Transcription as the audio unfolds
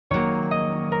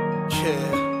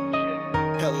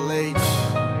Yeah. LH.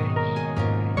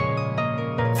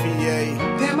 VA.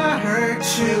 Damn, I hurt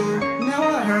you. Now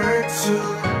I hurt you.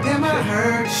 Damn, I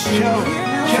hurt you.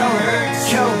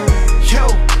 Yo,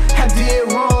 I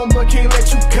did wrong, but can't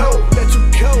let you go.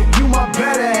 You my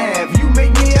better half, you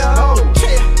make me a hoe.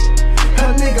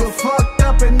 A nigga fucked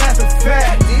up and that's a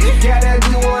fact. Gotta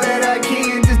do all that I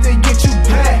can just to get you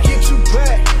back.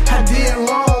 I did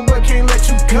wrong, but can't let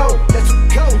you go.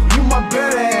 You my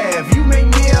better half, you make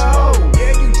me a hoe.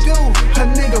 Yeah, you do. A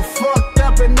nigga fucked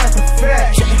up and that's a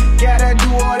fact. Gotta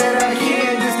do all that I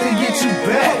can just to get you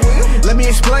back. Let me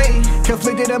explain.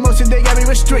 Conflicted emotions, they got me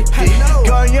restricted.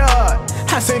 Going yard.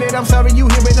 I say that I'm sorry, you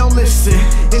hear it, don't listen.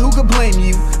 And who could blame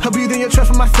you? Abusing your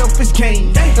trust for my selfish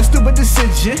gain. A stupid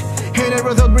decision, and the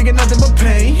result bringing nothing but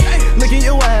pain. Licking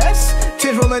your ass,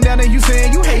 tears rolling down and you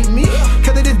saying you hate me.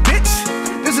 Cause of this bitch,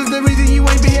 this is the reason you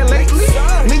ain't been here lately.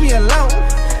 Leave me alone,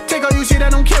 take all you shit, I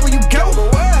don't care where you go.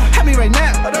 Have me right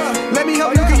now, let me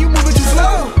help you cause you moving too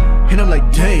slow. And I'm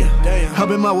like, damn, I've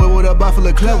been my way with a bottle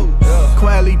of clothes.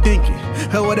 Quietly thinking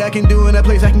of what I can do in that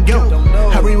place I can go.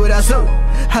 I read what I sow.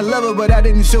 I love her, but I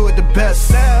didn't show it the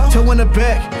best. Toe in the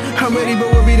back, I'm ready, but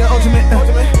will be the ultimate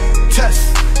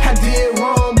test. I did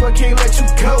wrong, but can't let you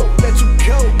go.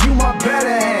 You my better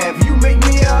half, you make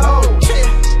me a hoe.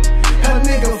 A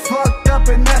nigga fucked up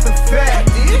and that's a fact.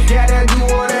 Gotta do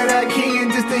all that I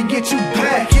can just to get you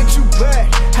back.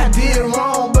 I did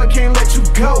wrong, but can't let you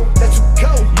go.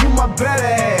 You my better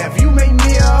half, you make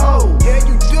me a hoe. Yeah,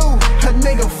 you do. A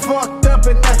nigga fucked up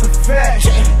and that's a fact.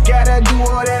 Gotta do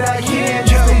all that I can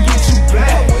just to get you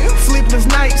back. Sleepless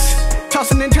nights,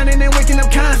 tossing and turning and waking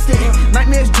up constant.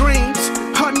 Nightmares, dreams,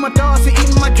 haunting my thoughts and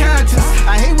eating my conscience.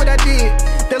 I hate what I did.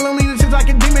 That loneliness is like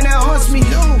a demon that haunts me.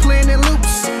 Playing in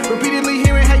loops, repeatedly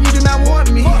hearing how you do not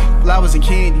want me. Flowers and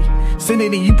candy, send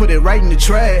it and you put it right in the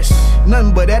trash.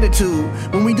 Nothing but attitude.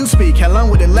 When we do speak, how long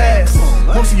would it last?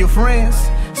 Most of your friends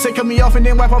say cut me off and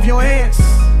then wipe off your hands.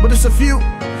 But it's a few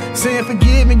saying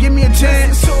forgive and give me a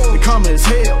chance. The karma is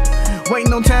hell,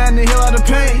 waiting on time to heal all the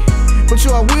pain. But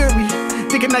you are weary,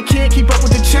 thinking I can't keep up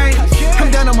with the change.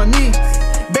 I'm down on my knees,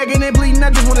 begging and bleeding,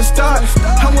 I just wanna start.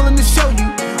 I'm willing to show you,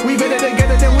 we better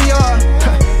together than we are.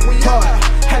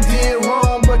 I did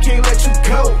wrong, but can't let you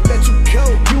go.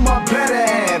 You my better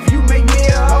half, you make me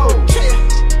a hoe.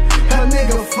 A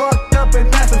nigga fucked up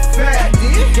and that's a fact.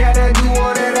 Gotta do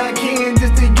all that I can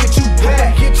just to get you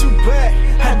back.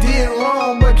 I did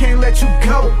wrong, but can't let you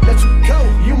go.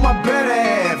 You my better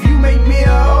half, you make me a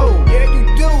hoe. Yeah, you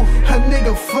do. A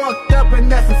nigga fucked up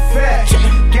and that's a fact.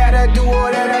 Gotta do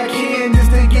all that I can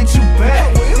just to get you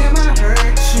back.